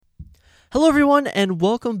Hello, everyone, and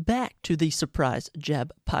welcome back to the Surprise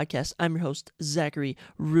Jab Podcast. I'm your host, Zachary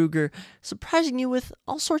Ruger, surprising you with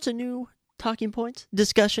all sorts of new talking points,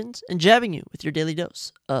 discussions, and jabbing you with your daily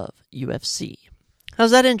dose of UFC.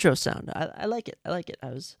 How's that intro sound? I like it. I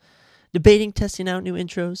was debating testing out new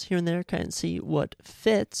intros here and there, kind of see what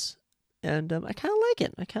fits, and I kind of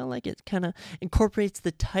like it. Kind of incorporates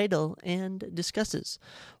the title and discusses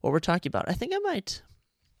what we're talking about. I think I might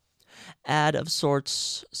add of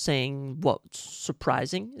sorts saying what's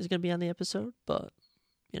surprising is going to be on the episode, but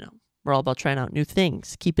we're all about trying out new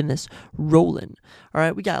things, keeping this rolling. All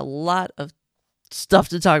right, we got a lot of stuff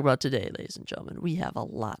to talk about today, ladies and gentlemen. We have a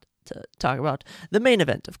lot to talk about. The main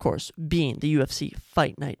event, of course, being the UFC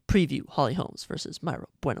Fight Night preview, Holly Holmes versus Mayra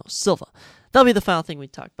Bueno Silva. That'll be the final thing we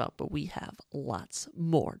talk about, but we have lots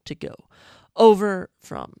more to go over,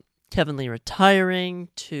 from Kevin Lee retiring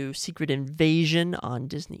to Secret Invasion on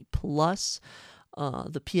Disney Plus,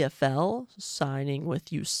 the PFL signing with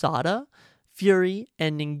USADA, Fury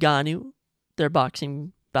and Ngannou. Their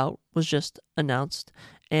boxing bout was just announced,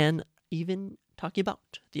 and even talking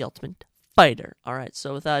about The Ultimate Fighter. All right,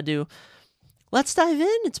 so without ado, let's dive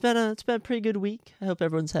in. It's been a pretty good week. I hope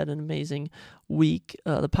everyone's had an amazing week.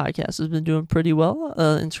 The podcast has been doing pretty well.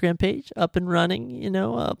 Instagram page up and running.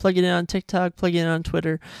 Plugging in on TikTok, plugging in on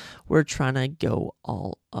Twitter. We're trying to go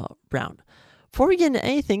all around. Before we get into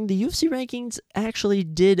anything, the UFC rankings actually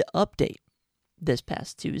did update this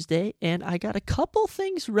past Tuesday, and I got a couple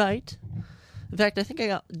things right. In fact, I think I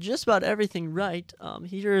got just about everything right.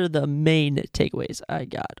 Here are the main takeaways I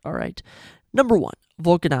got. All right. Number one,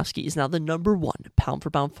 Volkanovski is now the number one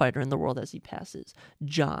pound-for-pound fighter in the world as he passes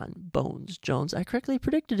John Bones Jones. I correctly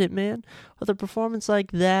predicted it, man. With a performance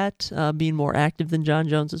like that, being more active than John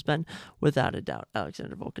Jones has been, without a doubt,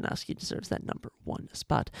 Alexander Volkanovski deserves that number one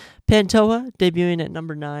spot. Pantoja, debuting at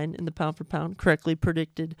number 9 in the pound-for-pound, correctly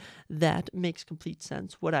predicted that. Makes complete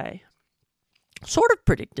sense. What I sort of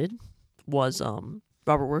predicted was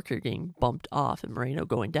Robert Worker getting bumped off and Moreno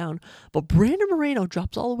going down, but Brandon Moreno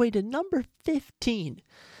drops all the way to number 15.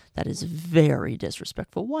 That is very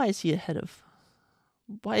disrespectful. Why is he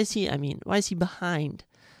behind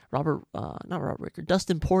not Robert Worker,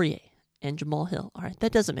 Dustin Poirier and Jamal Hill? All right,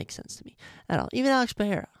 that doesn't make sense to me at all. Even Alex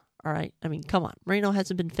Pereira. All right, come on, Moreno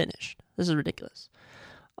hasn't been finished. This is ridiculous.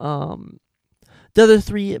 The other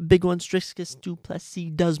three big ones, Dricus du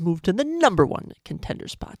Plessis does move to the number one contender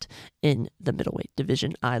spot in the middleweight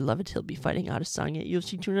division. I love it. He'll be fighting Adesanya at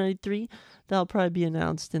UFC 293. That'll probably be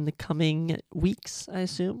announced in the coming weeks, I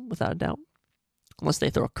assume, without a doubt. Unless they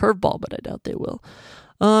throw a curveball, but I doubt they will.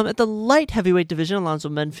 At the light heavyweight division, Alonzo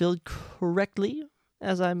Menfield, correctly,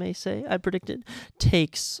 as I may say, I predicted,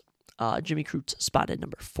 takes Jimmy Crute's spot at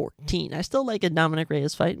number 14. I still like a Dominic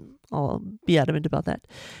Reyes fight. I'll be adamant about that.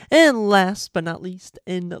 And last but not least,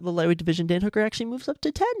 in the lightweight division, Dan Hooker actually moves up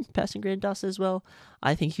to 10, passing Grant Dawson as well.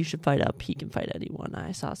 I think he should fight up. He can fight anyone.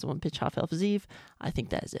 I saw someone pitch Rafael Fiziev. I think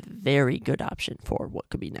that is a very good option for what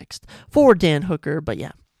could be next for Dan Hooker. But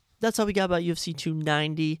yeah, that's all we got about UFC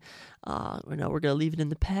 290. We're going to leave it in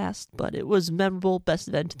the past, but it was memorable, best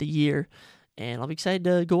event of the year. And I'll be excited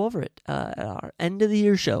to go over it at our end of the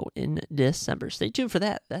year show in December. Stay tuned for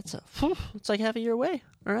that. It's like half a year away.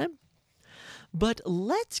 All right. But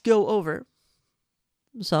let's go over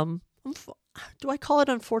some. Do I call it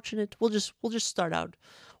unfortunate? We'll just start out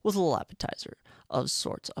with a little appetizer of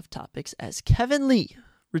sorts of topics as Kevin Lee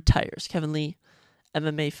retires. Kevin Lee,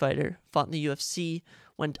 MMA fighter, fought in the UFC,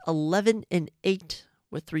 went 11-8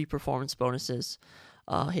 with 3 performance bonuses.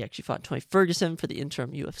 He actually fought Tony Ferguson for the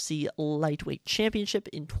interim UFC lightweight championship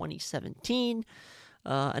in 2017.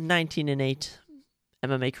 A 19-8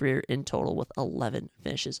 MMA career in total with 11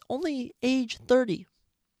 finishes. Only age 30.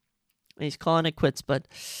 And he's calling it quits, but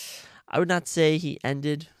I would not say he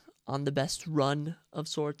ended on the best run of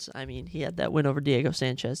sorts. He had that win over Diego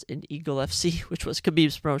Sanchez in Eagle FC, which was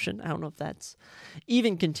Khabib's promotion. I don't know if that's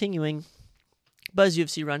even continuing. But his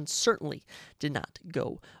UFC run certainly did not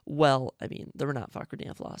go well. The Renat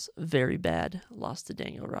Fakhreddinov loss, very bad. Lost to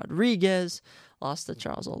Daniel Rodriguez. Lost to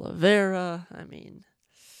Charles Oliveira.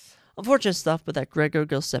 Unfortunate stuff, but that Gregor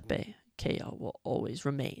Giuseppe KO will always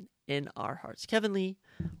remain in our hearts. Kevin Lee,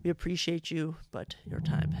 we appreciate you, but your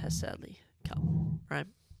time has sadly come. All right.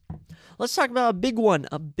 Let's talk about a big one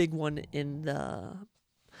in the,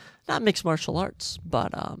 not mixed martial arts,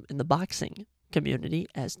 but in the boxing community,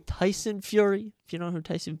 as Tyson Fury. If you don't know who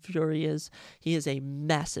Tyson Fury is, he is a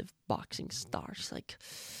massive boxing star. Just I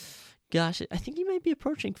think he might be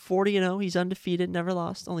approaching 40-0. He's undefeated, never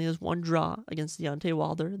lost, only has 1 draw against Deontay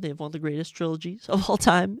Wilder. They have one of the greatest trilogies of all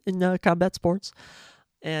time in combat sports.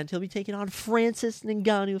 And he'll be taking on Francis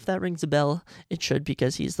Ngannou, if that rings a bell. It should,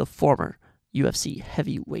 because he's the former UFC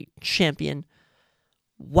heavyweight champion.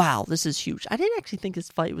 Wow, this is huge. I didn't actually think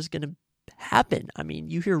this fight was going to happen. I mean,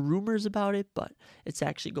 you hear rumors about it, but it's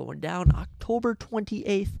actually going down October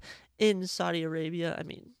 28th in Saudi Arabia. I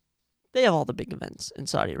mean, they have all the big events in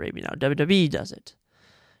Saudi Arabia now. WWE does it.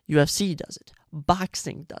 UFC does it.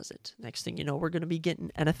 Boxing does it. Next thing you know, we're going to be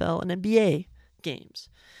getting NFL and NBA games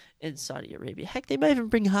in Saudi Arabia. Heck, they might even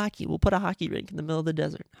bring hockey. We'll put a hockey rink in the middle of the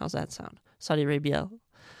desert. How's that sound? Saudi Arabia,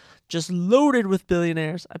 just loaded with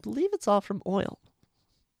billionaires. I believe it's all from oil,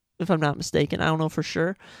 if I'm not mistaken. I don't know for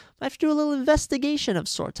sure. I have to do a little investigation of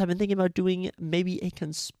sorts. I've been thinking about doing maybe a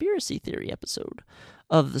conspiracy theory episode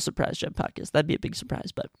of the Surprise Gem podcast. That'd be a big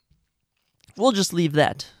surprise, but we'll just leave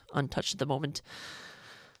that untouched at the moment.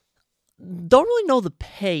 Don't really know the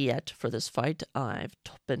pay yet for this fight. I've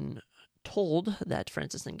been told that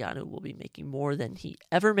Francis Ngannou will be making more than he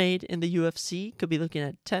ever made in the UFC. Could be looking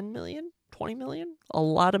at 10 million, 20 million, a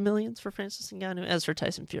lot of millions for Francis Ngannou. As for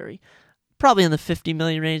Tyson Fury, probably in the 50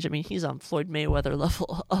 million range. I mean, he's on Floyd Mayweather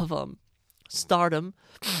level of stardom.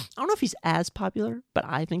 I don't know if he's as popular, but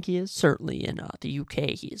I think he is. Certainly in the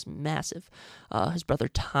UK, he is massive. His brother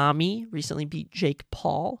Tommy recently beat Jake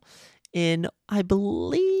Paul in, I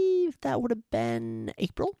believe that would have been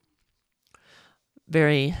April.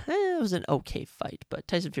 It was an okay fight, but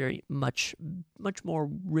Tyson Fury much more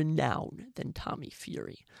renowned than Tommy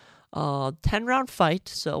Fury. 10-round fight,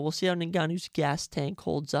 so we'll see how Ngannou's gas tank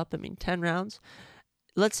holds up. I mean, 10 rounds.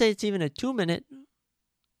 Let's say it's even a 2-minute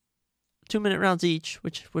rounds each,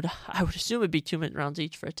 which I would assume would be 2-minute rounds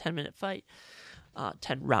each for a 10-minute fight.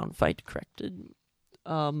 10-round fight, corrected.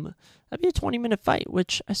 That'd be a 20-minute fight,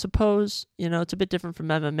 which I suppose, it's a bit different from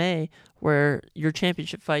MMA, where your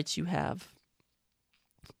championship fights, you have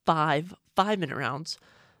 5-minute rounds.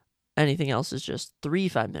 Anything else is just 3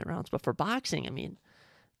 5-minute rounds. But for boxing, I mean,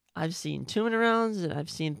 I've seen 2-minute rounds and I've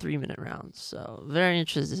seen 3-minute rounds. So very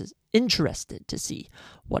interested to see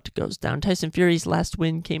what goes down. Tyson Fury's last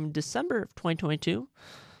win came in December of 2022.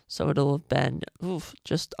 So it'll have been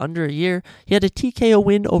just under a year. He had a TKO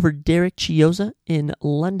win over Derek Chiozza in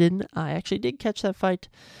London. I actually did catch that fight.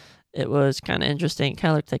 It was kind of interesting.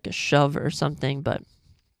 Kind of looked like a shove or something, but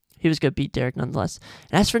he was going to beat Derek nonetheless.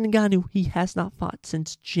 And as for Ngannou, he has not fought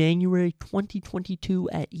since January 2022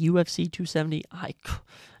 at UFC 270.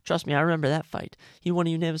 Trust me, I remember that fight. He won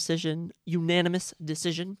a unanimous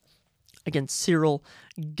decision against Cyril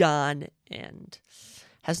Gane and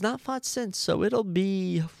has not fought since. So it'll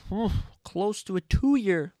be close to a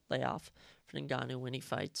 2-year layoff for Ngannou when he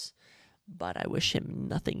fights. But I wish him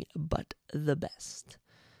nothing but the best.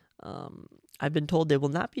 I've been told they will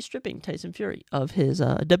not be stripping Tyson Fury of his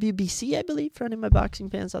WBC, I believe, for any of my boxing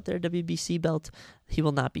fans out there, WBC belt. He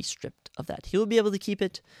will not be stripped of that. He will be able to keep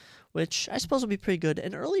it, which I suppose will be pretty good.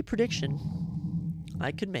 An early prediction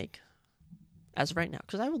I could make as of right now,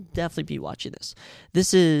 because I will definitely be watching this.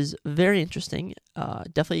 This is very interesting.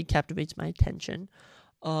 Definitely captivates my attention.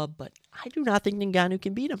 But I do not think Ngannou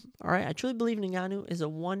can beat him. All right, I truly believe Ngannou is a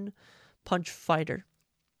one-punch fighter.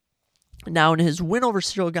 Now, in his win over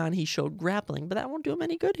Cyril Gane, he showed grappling, but that won't do him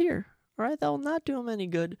any good here. All right, that will not do him any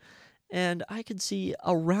good. And I could see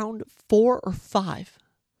a round 4 or 5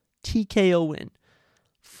 TKO win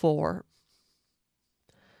for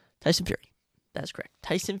Tyson Fury. That's correct.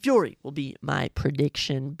 Tyson Fury will be my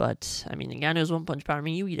prediction, but I mean, Ngannou's one-punch power. I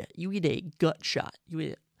mean, you eat a gut shot.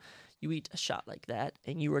 You eat a shot like that,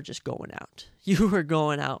 and you are just going out. You are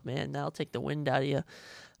going out, man. That'll take the wind out of you.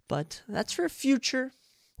 But that's for a future.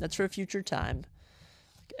 That's for a future time.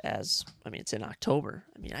 It's in October.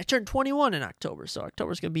 I mean, I turned 21 in October, so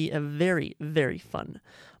October is going to be a very, very fun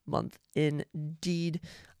month indeed.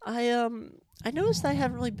 I noticed I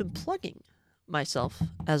haven't really been plugging myself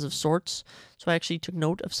as of sorts, so I actually took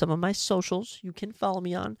note of some of my socials. You can follow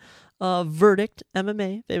me on Verdict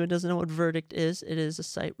MMA. If anyone doesn't know what Verdict is, it is a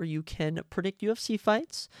site where you can predict UFC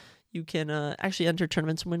fights. You can actually enter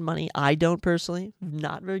tournaments and win money. I don't personally.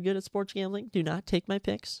 Not very good at sports gambling. Do not take my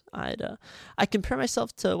picks. I compare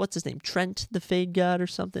myself to, what's his name? Trent, the Fade God or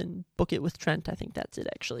something. Book it with Trent. I think that's it,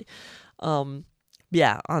 actually.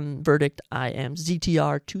 Yeah, on Verdict, I am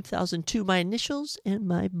ZTR 2002, my initials and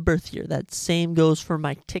my birth year. That same goes for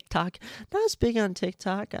my TikTok. Not as big on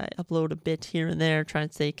TikTok. I upload a bit here and there, trying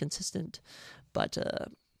to stay consistent. But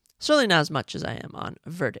certainly not as much as I am on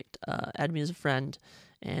Verdict. Add me as a friend,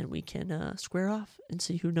 and we can square off and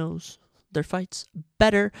see who knows their fights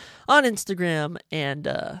better on Instagram. And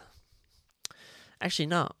actually,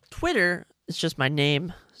 no, Twitter is just my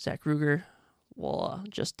name, Zach Ruger. we'll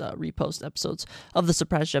just repost episodes of the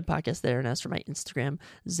Surprise Jeb podcast there. And as for my Instagram,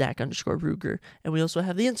 Zach_Ruger. And we also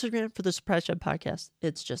have the Instagram for the Surprise Jeb podcast.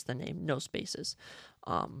 It's just the name, no spaces.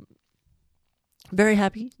 Very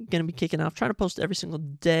happy, going to be kicking off, trying to post every single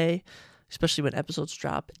day, especially when episodes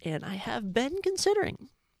drop. And I have been considering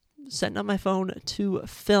setting up my phone to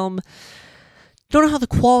film. Don't know how the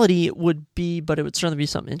quality would be, but it would certainly be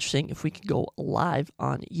something interesting if we could go live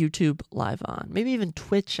on YouTube, live on maybe even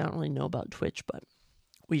Twitch. I don't really know about Twitch, but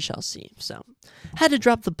we shall see. So, had to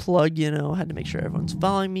drop the plug, had to make sure everyone's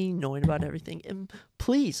following me, knowing about everything. And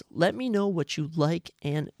please let me know what you like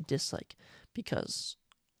and dislike, because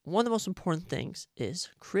one of the most important things is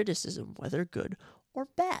criticism, whether good or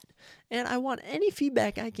bad. And I want any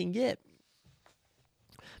feedback I can get,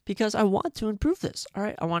 because I want to improve this, all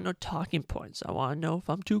right? I want to know talking points. I want to know if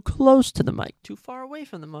I'm too close to the mic, too far away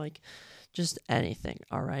from the mic, just anything,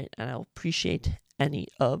 all right? And I'll appreciate any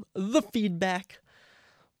of the feedback.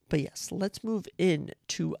 But yes, let's move in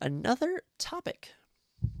to another topic.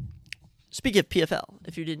 Speaking of PFL,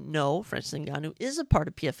 if you didn't know, Francis Ngannou is a part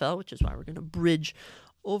of PFL, which is why we're going to bridge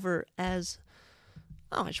over as...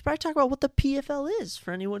 Oh, I should probably talk about what the PFL is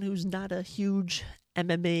for anyone who's not a huge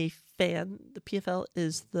MMA fan. The PFL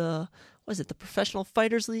is the Professional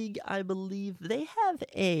Fighters League, I believe. They have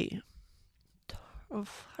how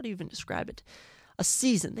do you even describe it? A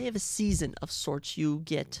season. They have a season of sorts. You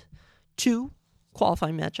get 2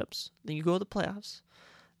 qualifying matchups. Then you go to the playoffs.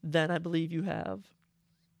 Then I believe you have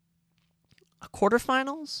a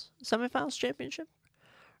quarterfinals, semifinals championship,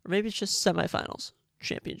 or maybe it's just semifinals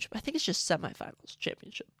championship. I think it's just semifinals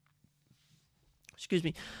championship. Excuse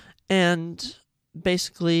me. And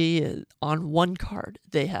basically on one card,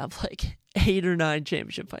 they have like 8 or 9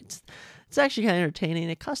 championship fights. It's actually kind of entertaining.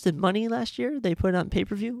 It costed money last year. They put it on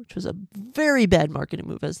pay-per-view, which was a very bad marketing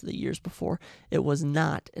move as the years before. It was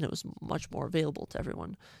not, and it was much more available to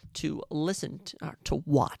everyone to listen to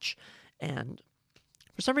watch. And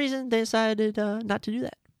for some reason, they decided not to do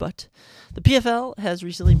that. But the PFL has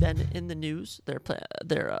recently been in the news. Their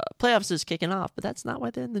playoffs is kicking off, but that's not why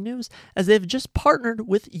they're in the news, as they've just partnered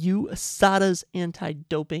with USADA's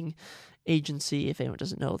anti-doping agency. If anyone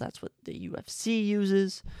doesn't know, that's what the UFC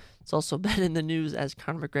uses. It's also been in the news as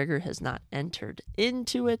Conor McGregor has not entered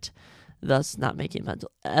into it, thus not making him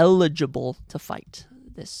eligible to fight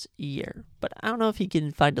this year. But I don't know if he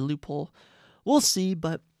can find a loophole. We'll see,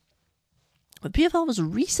 but the PFL was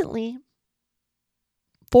recently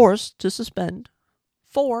forced to suspend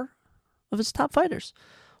 4 of its top fighters.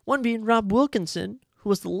 One being Rob Wilkinson, who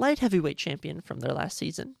was the light heavyweight champion from their last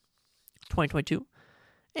season, 2022,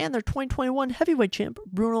 and their 2021 heavyweight champ,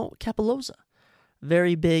 Bruno Capelloza.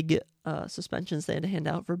 Very big suspensions they had to hand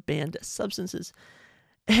out for banned substances.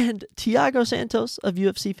 And Thiago Santos of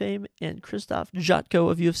UFC fame and Krzysztof Jotko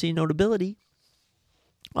of UFC notability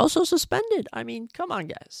also suspended. I mean, come on,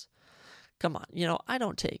 guys. Come on. I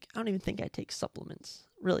don't even think I take supplements.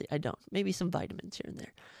 Really, I don't. Maybe some vitamins here and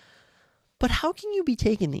there. But how can you be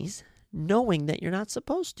taking these knowing that you're not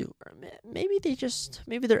supposed to? Or maybe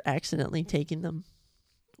they're accidentally taking them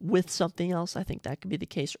with something else. I think that could be the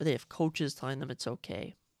case. Or they have coaches telling them it's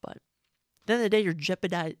okay. But at the end of the day, you're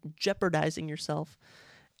jeopardizing yourself.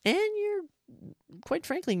 And you're, quite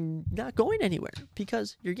frankly, not going anywhere.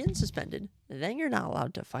 Because you're getting suspended. Then you're not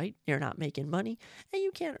allowed to fight. You're not making money. And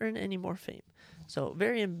you can't earn any more fame. So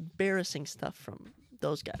very embarrassing stuff from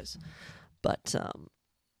those guys. But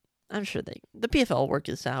I'm sure the PFL will work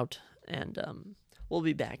this out. And we'll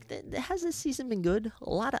be back. Has this season been good? A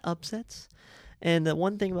lot of upsets. And the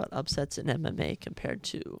one thing about upsets in MMA compared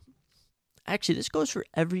to... Actually, this goes for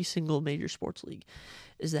every single major sports league.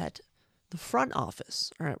 Is that the front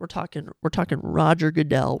office, all right, we're talking Roger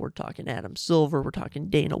Goodell, we're talking Adam Silver, we're talking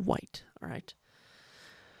Dana White, all right?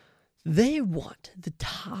 They want the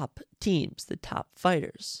top teams, the top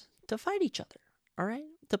fighters, to fight each other, all right?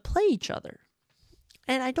 To play each other.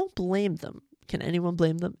 And I don't blame them. Can anyone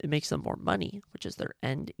blame them? It makes them more money, which is their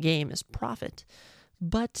end game is profit.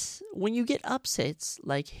 But when you get upsets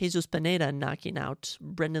like Jesus Pineda knocking out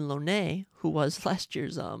Brendan Loney, who was last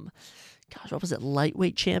year's,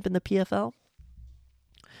 lightweight champ in the PFL,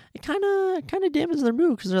 it kind of dampens their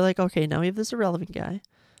mood because they're like, okay, now we have this irrelevant guy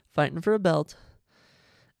fighting for a belt,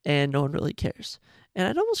 and no one really cares. And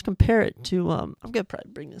I'd almost compare it to, I'm going to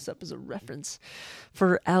probably bring this up as a reference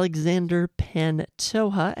for Alexander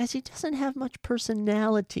Pantoja, as he doesn't have much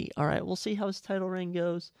personality. All right, we'll see how his title reign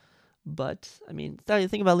goes. But, I mean, the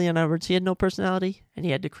thing about Leon Edwards, he had no personality, and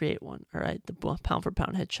he had to create one, all right? The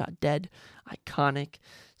pound-for-pound headshot dead, iconic.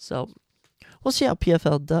 So, we'll see how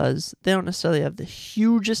PFL does. They don't necessarily have the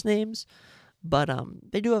hugest names, but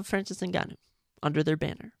they do have Francis Ngannou under their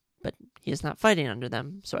banner. But He is not fighting under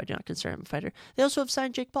them, so I do not consider him a fighter. They also have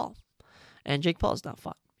signed Jake Paul, and Jake Paul has not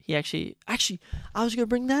fought. He actually, I was going to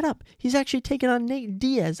bring that up. He's actually taken on Nate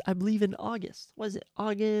Diaz, I believe, in August. Was it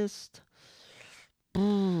August?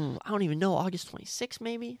 I don't even know. August 26th,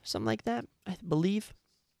 maybe? Something like that, I believe.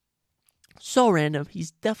 So random.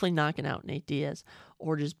 He's definitely knocking out Nate Diaz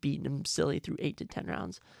or just beating him silly through 8 to 10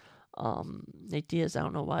 rounds. Nate Diaz, I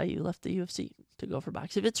don't know why you left the UFC to go for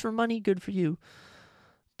boxing. If it's for money, good for you.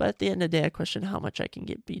 But at the end of the day, I question how much I can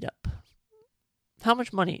get beat up. How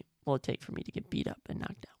much money will it take for me to get beat up and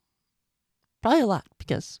knocked out? Probably a lot,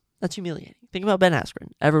 because that's humiliating. Think about Ben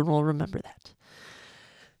Askren. Everyone will remember that.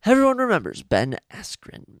 Everyone remembers Ben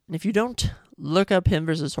Askren. And if you don't, look up him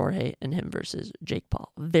versus Jorge and him versus Jake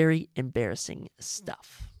Paul. Very embarrassing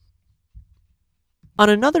stuff. On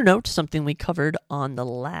another note, something we covered on the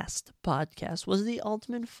last podcast was the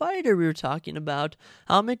Ultimate Fighter. We were talking about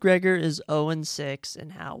how McGregor is 0-6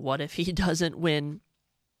 and how what if he doesn't win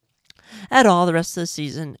at all the rest of the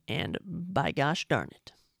season, and by gosh darn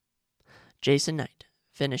it, Jason Knight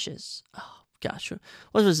finishes. Oh gosh,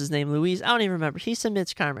 what was his name? Louise? I don't even remember. He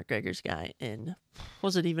submits Conor McGregor's guy in,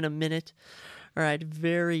 was it even a minute? All right,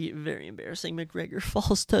 very, very embarrassing. McGregor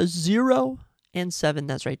falls to 0-7.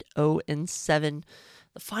 That's right, 0-7.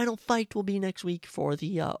 The final fight will be next week for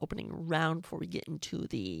the opening round before we get into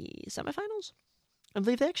the semifinals. I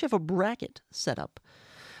believe they actually have a bracket set up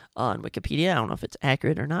on Wikipedia. I don't know if it's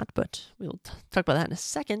accurate or not, but we'll talk about that in a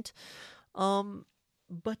second.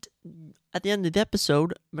 But at the end of the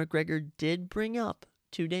episode, McGregor did bring up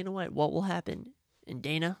to Dana White what will happen. And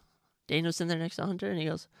Dana's sitting there next to Hunter, and he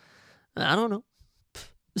goes, I don't know.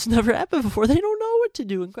 This never happened before. They don't know what to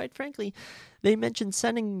do. And quite frankly, they mentioned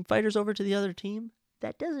sending fighters over to the other team.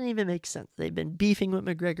 That doesn't even make sense. They've been beefing with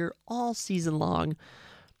McGregor all season long,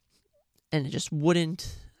 and it just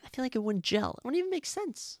wouldn't, I feel like it wouldn't gel. It wouldn't even make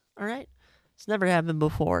sense, all right? It's never happened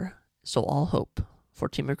before, so all hope for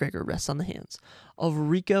Team McGregor rests on the hands of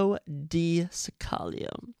Rico Di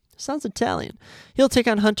Sacalio. Sounds Italian. He'll take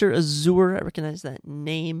on Hunter Azure. I recognize that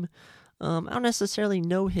name. I don't necessarily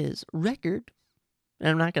know his record, and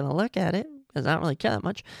I'm not going to look at it, because I don't really care that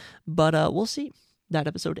much, but we'll see. That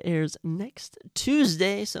episode airs next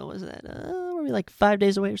Tuesday, so was that, were we like 5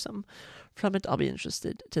 days away or something from it? I'll be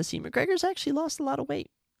interested to see. McGregor's actually lost a lot of weight.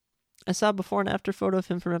 I saw a before and after photo of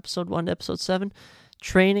him from episode 1 to episode 7.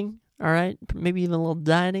 Training, all right, maybe even a little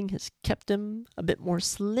dieting has kept him a bit more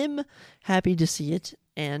slim. Happy to see it,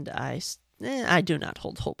 and I do not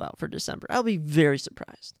hold hope out for December. I'll be very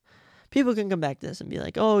surprised. People can come back to this and be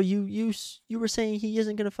like, oh, you were saying he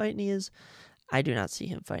isn't going to fight, and he is. I do not see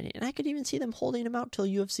him fighting. And I could even see them holding him out till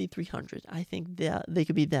UFC 300. I think that they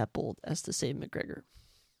could be that bold as to save McGregor.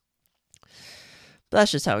 But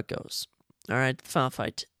that's just how it goes. All right, the final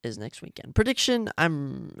fight is next weekend. Prediction,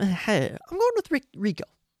 I'm going with Rico.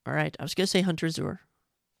 All right, I was going to say Hunter Azure.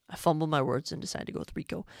 I fumbled my words and decided to go with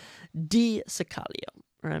Rico Di Sacalio.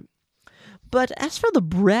 All right. But as for the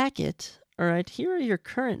bracket, all right, here are your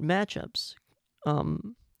current matchups.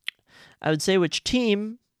 I would say which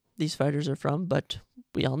team these fighters are from, but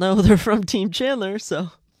we all know they're from Team Chandler,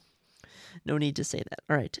 so no need to say that.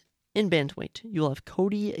 All right, in bantamweight, you'll have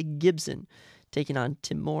Cody Gibson taking on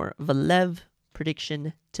Timur Valiev.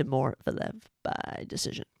 Prediction, Timur Valiev by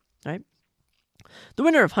decision. All right. The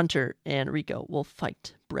winner of Hunter and Rico will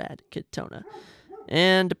fight Brad Katona.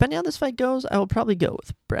 And depending on how this fight goes, I will probably go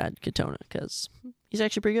with Brad Katona because he's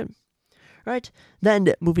actually pretty good. All right,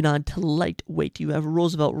 then moving on to lightweight, you have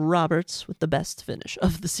Roosevelt Roberts with the best finish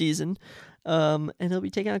of the season. And he'll be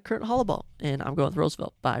taking on Kurt Holloway. And I'm going with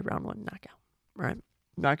Roosevelt by round 1 knockout. All right,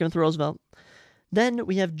 not going with Roosevelt. Then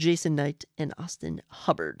we have Jason Knight and Austin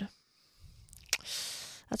Hubbard.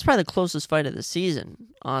 That's probably the closest fight of the season,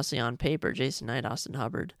 honestly, on paper. Jason Knight, Austin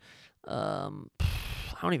Hubbard. I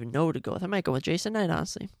don't even know who to go with. I might go with Jason Knight,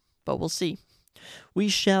 honestly. But we'll see. We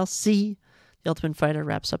shall see. The Ultimate Fighter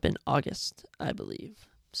wraps up in August, I believe.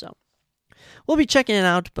 So we'll be checking it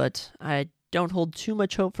out, but I don't hold too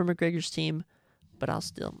much hope for McGregor's team. But I'll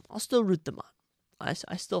still root them on.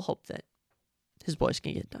 I still hope that his boys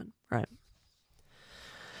can get done. All right.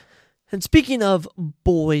 And speaking of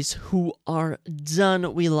boys who are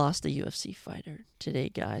done, we lost a UFC fighter today,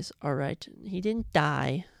 guys. All right. He didn't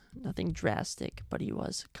die. Nothing drastic, but he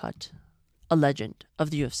was cut. A legend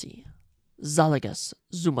of the UFC. Zhalgas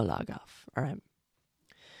Zhumagulov. All right.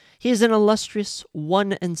 He is an illustrious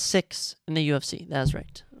 1-6 in the UFC. That's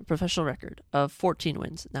right. A professional record of 14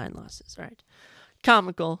 wins, 9 losses. All right.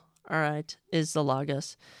 Comical, all right, is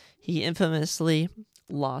Zhalgas. He infamously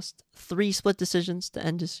lost 3 split decisions to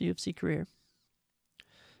end his UFC career.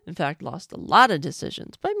 In fact, lost a lot of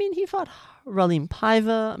decisions. But I mean, he fought Ralim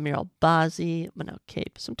Paiva, Amir Albazi, Manel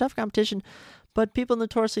Cape. Some tough competition, but people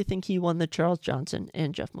notoriously think he won the Charles Johnson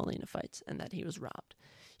and Jeff Molina fights and that he was robbed.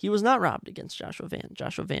 He was not robbed against Joshua Van.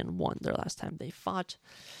 Joshua Van won their last time they fought.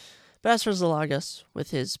 But as for Zalagas, with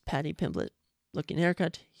his Paddy Pimblett-looking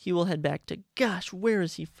haircut, he will head back to, gosh, where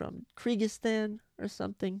is he from? Kyrgyzstan or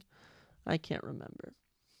something? I can't remember.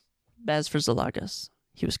 But as for Zalagas,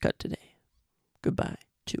 he was cut today. Goodbye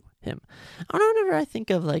to him. I don't know, whenever I think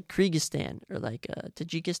of like Kyrgyzstan or like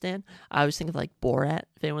Tajikistan, I always think of like Borat.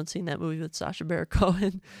 If anyone's seen that movie with Sacha Baron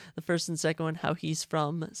Cohen, the first and second one, how he's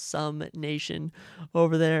from some nation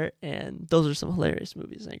over there. And those are some hilarious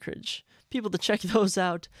movies. I encourage people to check those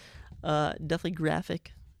out. Definitely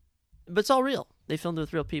graphic, but it's all real. They filmed it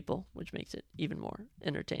with real people, which makes it even more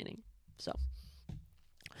entertaining. So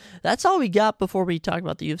that's all we got before we talk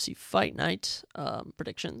about the UFC Fight Night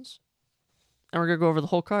predictions. And we're going to go over the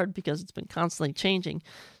whole card because it's been constantly changing,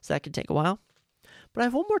 so that could take a while. But I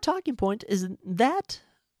have one more talking point, and that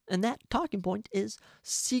talking point is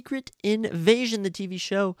Secret Invasion, the TV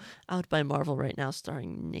show out by Marvel right now,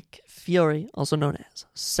 starring Nick Fury, also known as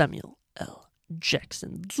Samuel L.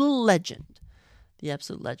 Jackson, the legend. The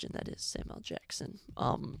absolute legend that is Samuel L. Jackson.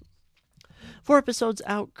 4 episodes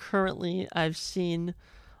out currently. I've seen,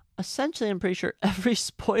 essentially, I'm pretty sure, every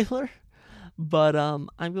spoiler. But I'm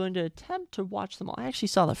going to attempt to watch them all. I actually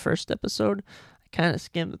saw the first episode. I kind of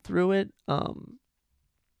skimmed through it. I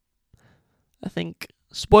think,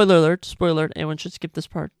 spoiler alert, anyone should skip this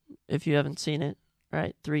part if you haven't seen it. All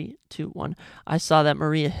right, 3, 2, 1. I saw that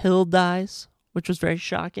Maria Hill dies, which was very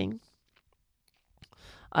shocking.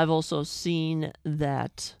 I've also seen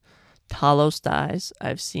that Talos dies.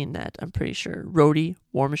 I've seen that, I'm pretty sure, Rhodey,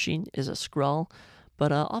 War Machine, is a Skrull.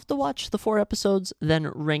 But I'll have to watch the 4 episodes, then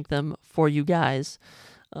rank them for you guys.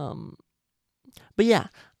 But yeah,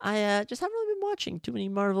 I just haven't really been watching too many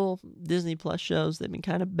Marvel Disney Plus shows. They've been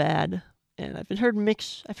kind of bad, and I've heard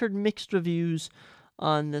mixed reviews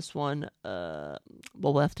on this one. But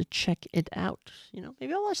we'll have to check it out.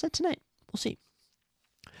 Maybe I'll watch that tonight. We'll see.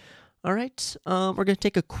 All right, we're going to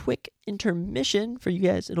take a quick intermission for you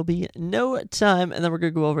guys. It'll be no time, and then we're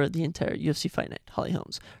going to go over the entire UFC Fight Night. Holly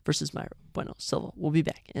Holmes versus Mayra Bueno Silva. We'll be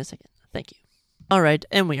back in a second. Thank you. All right,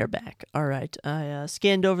 and we are back. All right, I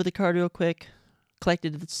scanned over the card real quick,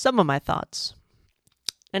 collected some of my thoughts,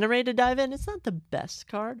 and I'm ready to dive in. It's not the best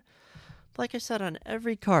card, but like I said, on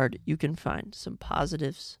every card, you can find some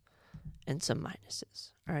positives and some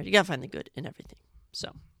minuses. All right, you got to find the good in everything.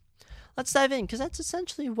 So let's dive in, because that's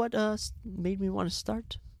essentially what made me want to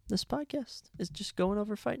start this podcast, is just going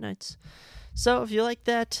over fight nights. So if you like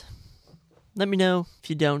that, let me know. If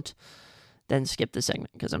you don't, then skip the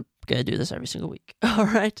segment, because I'm going to do this every single week. All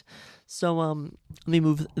right? So let me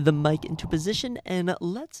move the mic into position, and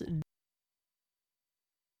let's...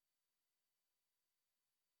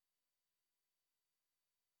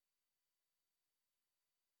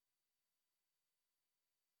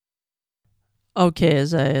 Okay,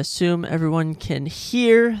 as I assume everyone can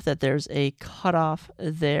hear that there's a cutoff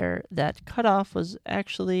there. That cutoff was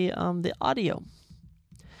actually the audio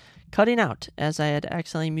cutting out, as I had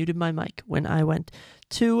accidentally muted my mic when I went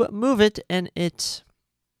to move it, and it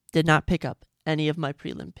did not pick up any of my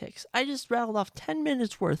prelim picks. I just rattled off 10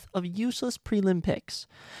 minutes worth of useless prelim picks,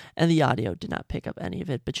 and the audio did not pick up any of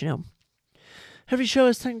it. But every show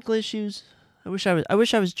has technical issues. I wish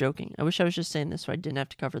I was joking. I wish I was just saying this so I didn't have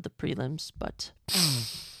to cover the prelims, but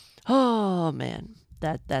oh man,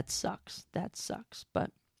 that sucks. That sucks.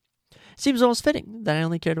 But it seems almost fitting that I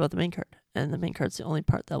only cared about the main card, and the main card's the only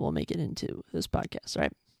part that will make it into this podcast,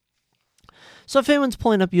 right? So if anyone's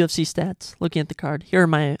pulling up UFC stats, looking at the card, here are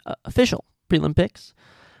my official prelim picks.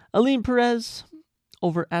 Aline Perez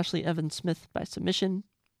over Ashley Evans Smith by submission.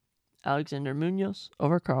 Alexander Munoz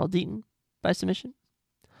over Carl Deaton by submission.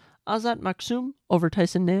 Azat Maksum over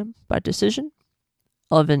Tyson Nam by decision.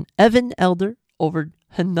 Evan Elder over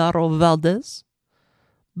Genaro Valdez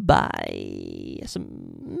by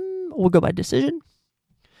we'll go by decision.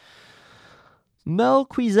 Mel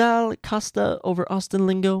Quizal Costa over Austin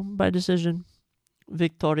Lingo by decision.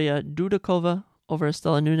 Victoria Dudakova over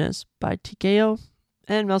Estela Nunes by TKO.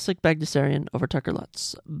 And Melsik Bagdasarian over Tucker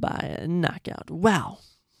Lutz by knockout. Wow.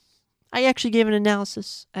 I actually gave an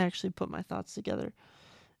analysis. I actually put my thoughts together.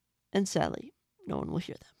 And sadly, no one will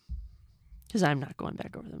hear them, because I'm not going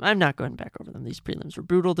back over them. These prelims were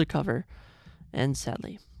brutal to cover, and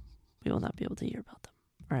sadly, we will not be able to hear about them.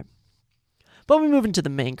 All right. But we move into the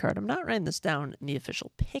main card. I'm not writing this down in the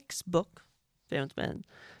official picks book. If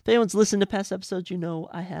anyone's listened to past episodes, you know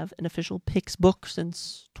I have an official picks book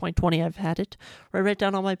since 2020. I've had it, where I write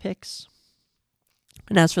down all my picks.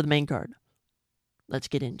 And as for the main card, let's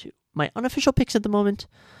get into my unofficial picks at the moment,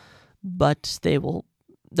 but they're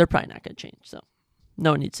probably not going to change, so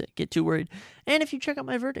no one needs to get too worried. And if you check out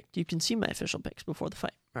my verdict, you can see my official picks before the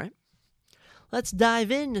fight, all right? Let's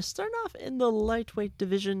dive in. Starting off in the lightweight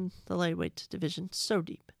division. The lightweight division, so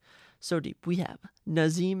deep. So deep. We have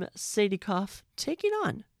Nazim Sadykhov taking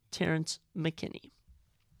on Terrence McKinney.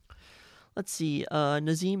 Let's see.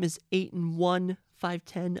 Nazim is 8-1,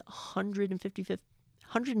 5'10",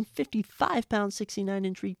 155 pounds,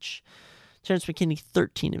 69-inch reach. Terrence McKinney,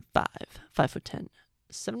 13-5, 5'10",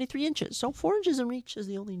 73 inches. So 4 inches in reach is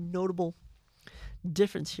the only notable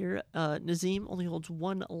difference here. Nazim only holds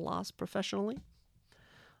one loss professionally.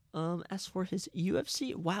 As for his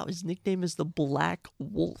UFC, wow, his nickname is the Black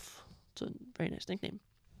Wolf. It's a very nice nickname.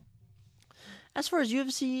 As for his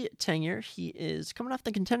UFC tenure, he is coming off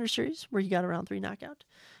the Contender Series, where he got a round 3 knockout.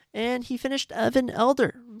 And he finished Evan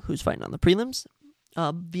Elder, who's fighting on the prelims,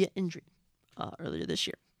 via injury earlier this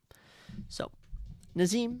year. So,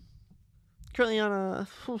 Nazim, currently on a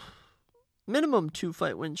minimum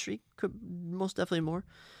 2-fight win streak, could most definitely more,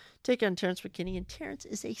 take on Terrence McKinney. And Terrence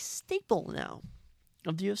is a staple now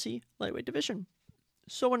of the UFC lightweight division.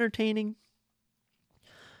 So entertaining.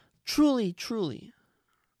 Truly, truly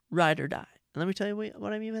ride or die. And let me tell you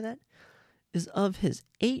what I mean by that. Is of his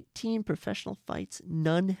 18 professional fights,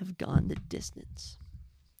 none have gone the distance.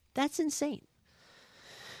 That's insane.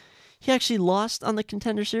 He actually lost on the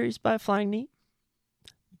Contender Series by a flying knee.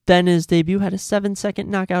 Then his debut had a 7-second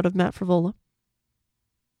knockout of Matt Favola.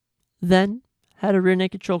 Then had a rear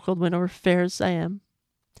naked chokehold win over Fares Siam.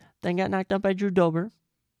 Then got knocked out by Drew Dober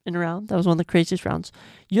in a round. That was one of the craziest rounds.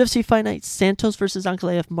 UFC Fight Night, Santos versus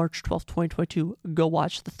Ankalaev, March 12th, 2022. Go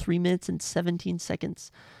watch the 3 minutes and 17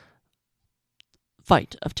 seconds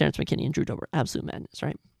fight of Terrence McKinney and Drew Dober. Absolute madness,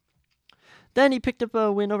 right? Then he picked up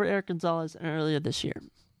a win over Eric Gonzalez, and earlier this year,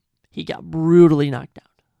 he got brutally knocked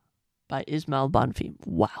out by Ismail Bonfim.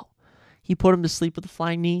 Wow. He put him to sleep with a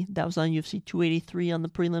flying knee. That was on UFC 283 on the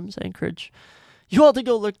prelims. I encourage you all to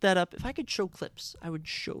go look that up. If I could show clips, I would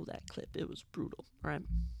show that clip. It was brutal, right?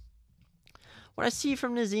 What I see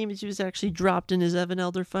from Nazim is he was actually dropped in his Evan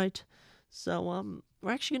Elder fight. So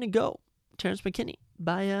we're actually going to go Terrence McKinney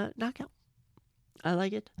by knockout. I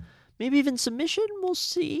like it. Maybe even submission. We'll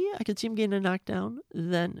see. I could see him getting a knockdown,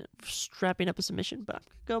 then strapping up a submission, but I'm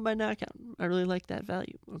going to go by knockout. I really like that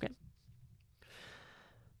value. Okay.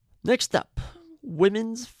 Next up,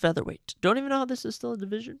 women's featherweight. Don't even know how this is still a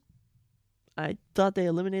division. I thought they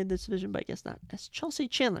eliminated this division, but I guess not. As Chelsea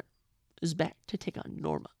Chandler is back to take on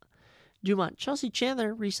Norma Dumont. Chelsea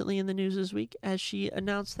Chandler recently in the news this week as she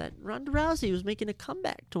announced that Ronda Rousey was making a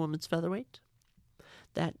comeback to women's featherweight.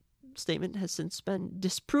 That statement has since been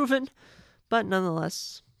disproven, but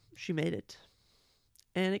nonetheless, she made it.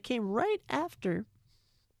 And it came right after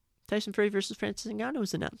Tyson Fury versus Francis Ngannou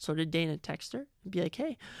was announced. So did Dana text her and be like,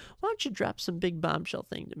 hey, why don't you drop some big bombshell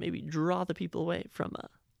thing to maybe draw the people away from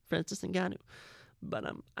Francis Ngannou? But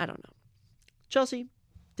I don't know. Chelsea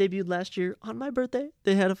debuted last year on my birthday.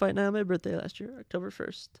 They had a fight night on my birthday last year, October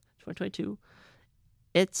 1st, 2022.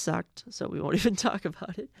 It sucked, so we won't even talk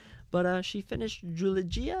about it. But she finished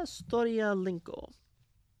Julia Storyalenko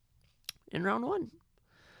in round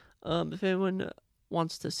 1. If anyone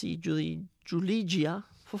wants to see Julia,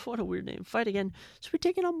 what a weird name, fight again, so we're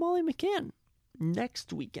taking on Molly McCann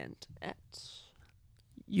next weekend at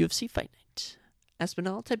UFC Fight Night,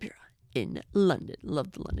 Aspinall Tibera in London.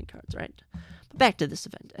 Love the London cards, right? But back to this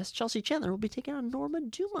event, as Chelsea Chandler will be taking on Norma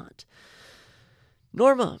Dumont.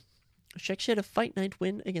 Norma, she actually had a Fight Night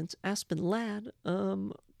win against Aspen Ladd.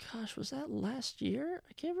 Gosh, was that last year?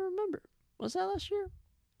 I can't even remember. Was that last year?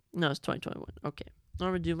 No, it's 2021. Okay.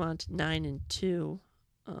 Norma Dumont, 9-2.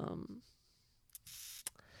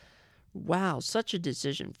 Wow, such a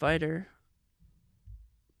decision fighter.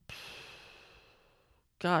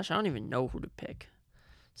 Gosh, I don't even know who to pick.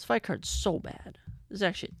 This fight card's so bad. This is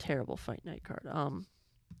actually a terrible Fight Night card.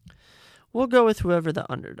 We'll go with whoever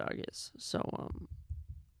the underdog is. So,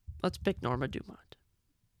 let's pick Norma Dumont.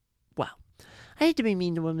 Wow. I hate to be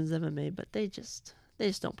mean to women's MMA, but they just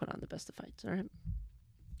don't put on the best of fights, all right?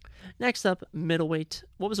 Next up, middleweight.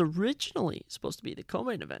 What was originally supposed to be the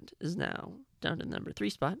co-main event is now down to the number 3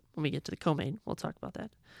 spot. When we get to the co-main, we'll talk about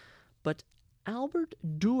that. But Albert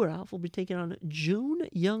Durov will be taking on June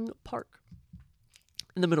Young Park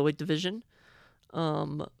in the middleweight division.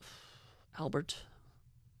 Albert,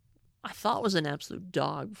 I thought was an absolute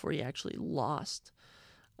dog before he actually lost.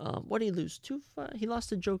 What did he lose? He lost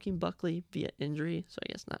to Joaquin Buckley via injury, so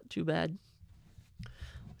I guess not too bad.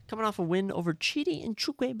 Coming off a win over Chidi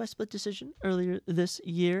Nchukwu by split decision earlier this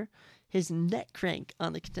year. His neck crank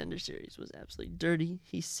on the Contender Series was absolutely dirty.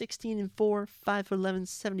 He's 16-4,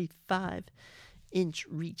 5'11", 75-inch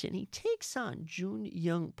reach, and he takes on Jun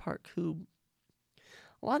Young Park, who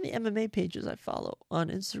a lot of the MMA pages I follow on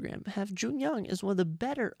Instagram have Jun Young as one of the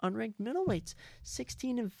better unranked middleweights.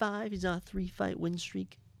 16-5, he's on a 3-fight win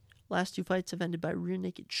streak. Last 2 fights have ended by rear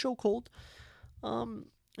naked chokehold.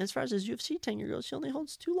 As far as his UFC tenure goes, he only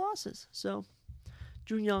holds 2 losses. So,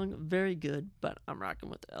 Jun Young, very good, but I'm rocking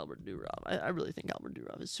with Albert Durov. I really think Albert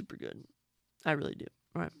Durov is super good. I really do.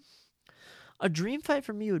 All right. A dream fight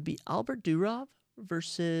for me would be Albert Durov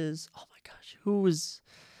versus, oh my gosh, who was...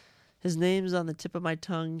 His name's on the tip of my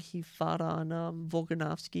tongue. He fought on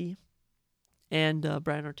Volkanovski and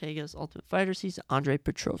Brian Ortega's Ultimate Fighters. He's Andre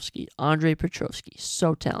Petrovsky. Andre Petrovsky,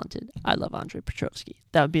 so talented. I love Andre Petrovsky.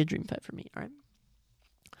 That would be a dream fight for me. All right.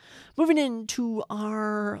 Moving into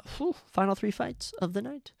our final 3 fights of the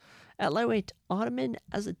night. At lightweight, Ottoman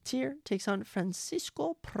Azatir takes on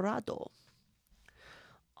Francisco Prado.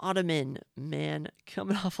 Ottoman, man,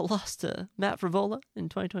 coming off a loss to Matt Frivola in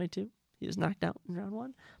 2022. He was knocked out in round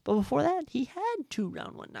 1. But before that, he had 2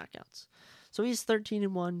 round 1 knockouts. So he's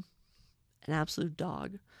 13-1, an absolute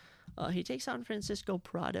dog. He takes on Francisco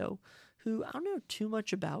Prado, who I don't know too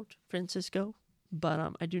much about Francisco,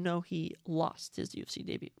 but I do know he lost his UFC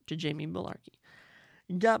debut to Jamie Mullarkey.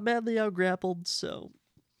 Got badly out-grappled, so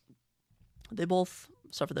they both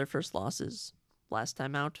suffered their first losses last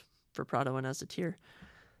time out for Prado and Azatir.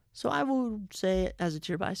 So I would say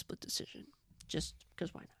Azatir by split decision, just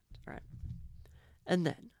because why not? All right. And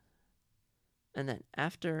then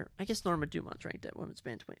after, I guess Norma Dumont's ranked at women's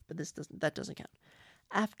bantamweight, but that doesn't count.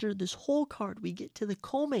 After this whole card, we get to the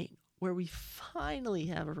co-main, where we finally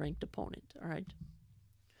have a ranked opponent. All right.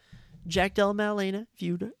 Jack Della Maddalena,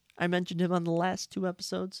 I mentioned him on the last 2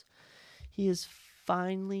 episodes. He is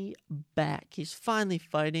finally back. He's finally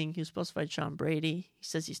fighting. He was supposed to fight Sean Brady. He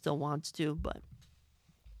says he still wants to, but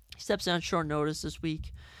he steps down short notice this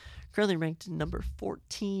week. Currently ranked number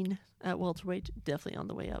 14 at welterweight, definitely on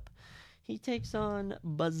the way up. He takes on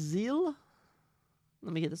Basile.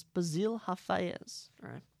 Let me get this. Basile Hafayez. All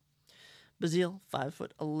right. Basile,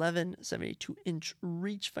 5'11", 72-inch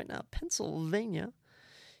reach, fighting out of Pennsylvania.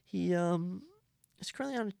 He is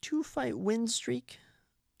currently on a 2-fight win streak.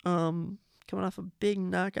 Coming off a big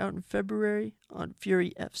knockout in February on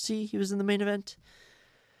Fury FC. He was in the main event.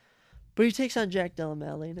 But he takes on Jack Della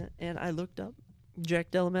Maddalena, and I looked up.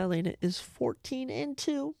 Jack Della Maddalena is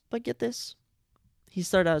 14-2, but get this. He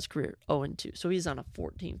started out his career 0-2, so he's on a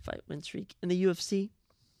 14-fight win streak. In the UFC,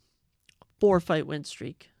 4-fight win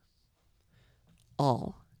streak,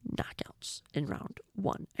 all knockouts in round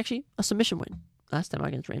 1. Actually, a submission win last time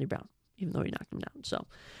against Randy Brown, even though he knocked him down. So,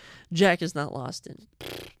 Jack has not lost in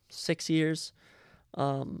 6 years.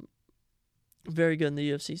 Very good in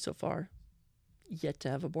the UFC so far. Yet to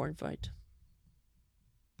have a boring fight.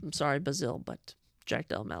 I'm sorry, Basile, but Jack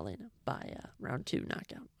Della Maddalena by round 2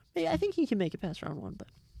 knockout. I think he can make it past round 1, but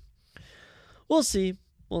we'll see.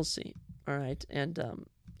 We'll see. All right, and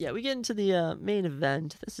we get into the main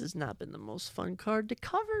event. This has not been the most fun card to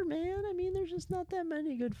cover, man. I mean, there's just not that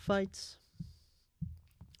many good fights.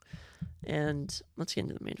 And let's get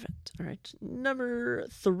into the main event. All right, number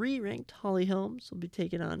 3 ranked Holly Holmes will be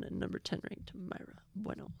taking on number 10 ranked Mayra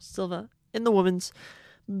Bueno Silva in the women's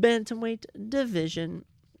bantamweight division.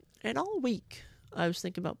 And all week, I was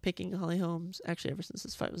thinking about picking Holly Holmes. Actually, ever since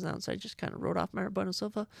this fight was announced, I just kind of wrote off Mayra Bueno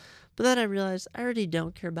Silva. But then I realized I already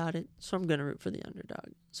don't care about it, so I'm going to root for the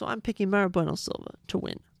underdog. So I'm picking Mayra Bueno Silva to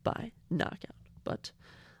win by knockout. But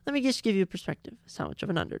let me just give you a perspective as how much of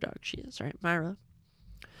an underdog she is. All right, Mayra,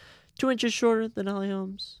 2 inches shorter than Holly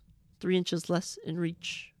Holmes, 3 inches less in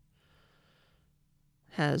reach,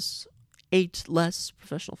 has 8 less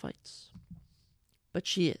professional fights. But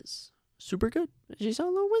she is super good. She's on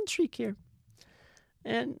a little win streak here.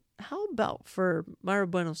 And how about for Mayra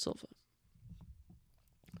Bueno Silva?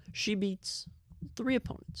 She beats 3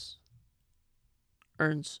 opponents,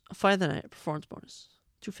 earns a fight of the night, a performance bonus,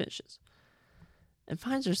 2 finishes, and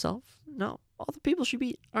finds herself, no, all the people she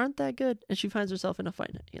beat aren't that good, and she finds herself in a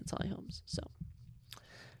fight night against Holly Holmes. So,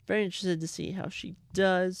 very interested to see how she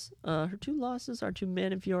does. Her 2 losses are to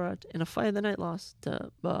Manny Fiorat and a fight of the night loss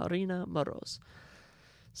to Marina Moroz.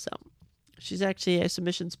 So, she's actually a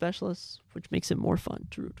submission specialist, which makes it more fun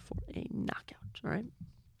to root for a knockout, all right?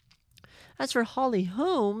 As for Holly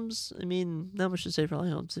Holmes, I mean, not much to say for Holly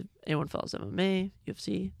Holmes. If anyone follows MMA,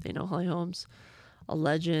 UFC, they know Holly Holmes. A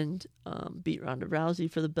legend, beat Ronda Rousey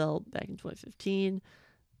for the belt back in 2015,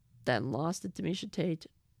 then lost it to Miesha Tate,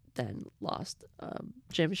 then lost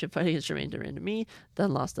championship fight against Jermaine Durandamy,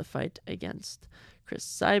 then lost a fight against Chris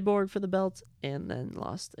Cyborg for the belt, and then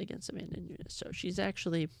lost against Amanda Nunes. So she's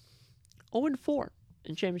actually 0-4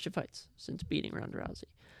 in championship fights since beating Ronda Rousey.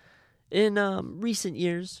 In recent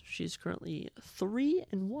years, she's currently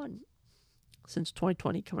 3-1 since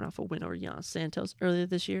 2020, coming off a win over Yana Santos earlier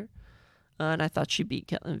this year. And I thought she beat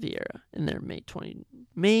Ketlin Vieira in their May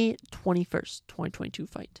 21st, 2022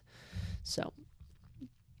 fight. So,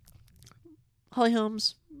 Holly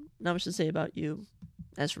Holmes, not much to say about you.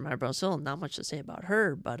 As for Myra Brazil, not much to say about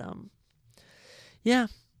her. But, yeah,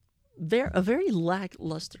 a very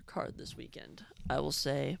lackluster card this weekend, I will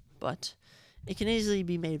say. But it can easily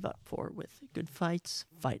be made up for with good fights,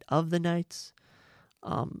 fight of the nights.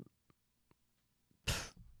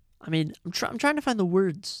 I mean, I'm trying to find the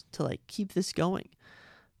words to like keep this going,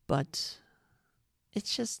 but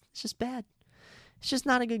it's just bad. It's just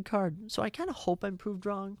not a good card. So I kind of hope I'm proved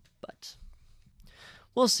wrong, but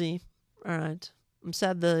we'll see. All right, I'm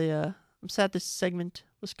sad this segment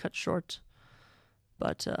was cut short,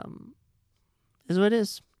 but is what it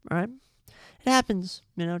is. All right, it happens.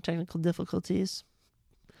 Technical difficulties,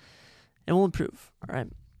 and we'll improve. All right,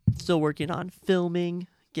 still working on filming,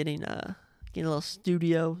 getting a little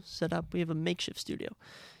studio set up. We have a makeshift studio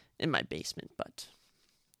in my basement, but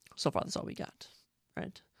so far that's all we got.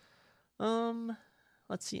 Right.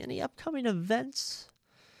 Let's see. Any upcoming events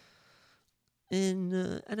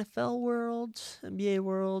in NFL world, NBA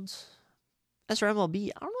world? As for MLB,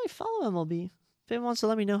 I don't really follow MLB. If anyone wants to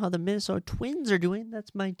let me know how the Minnesota Twins are doing,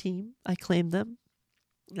 that's my team. I claim them.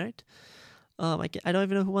 Right. I don't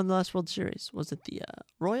even know who won the last World Series. Was it the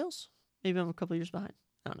Royals? Maybe I'm a couple years behind.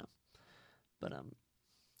 I don't know. But,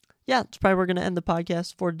 yeah, that's probably where we're going to end the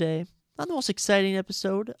podcast for today. Not the most exciting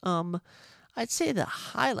episode. I'd say the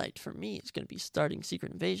highlight for me is going to be starting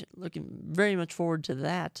Secret Invasion. Looking very much forward to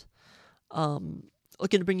that.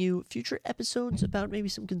 Looking to bring you future episodes about maybe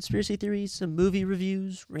some conspiracy theories, some movie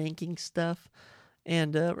reviews, ranking stuff.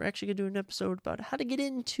 And we're actually going to do an episode about how to get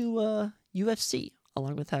into UFC,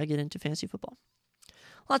 along with how to get into fantasy football.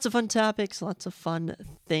 Lots of fun topics, lots of fun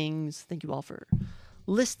things. Thank you all for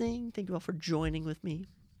listening. Thank you all for joining with me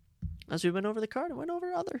as we went over the card and went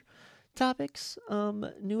over other topics.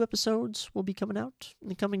 New episodes will be coming out in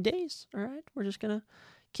the coming days. All right, we're just gonna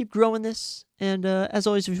keep growing this, and as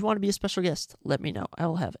always, if you want to be a special guest, let me know. I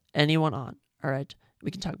will have anyone on. All right,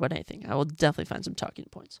 we can talk about anything. I will definitely find some talking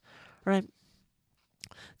points. All right,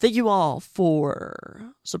 thank you all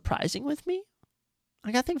for surprising with me.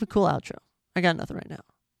 I gotta think of a cool outro. I got nothing right now.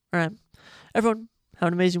 All right, everyone, have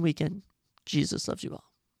an amazing weekend. Jesus loves you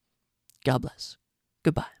all. God bless.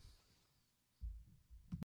 Goodbye.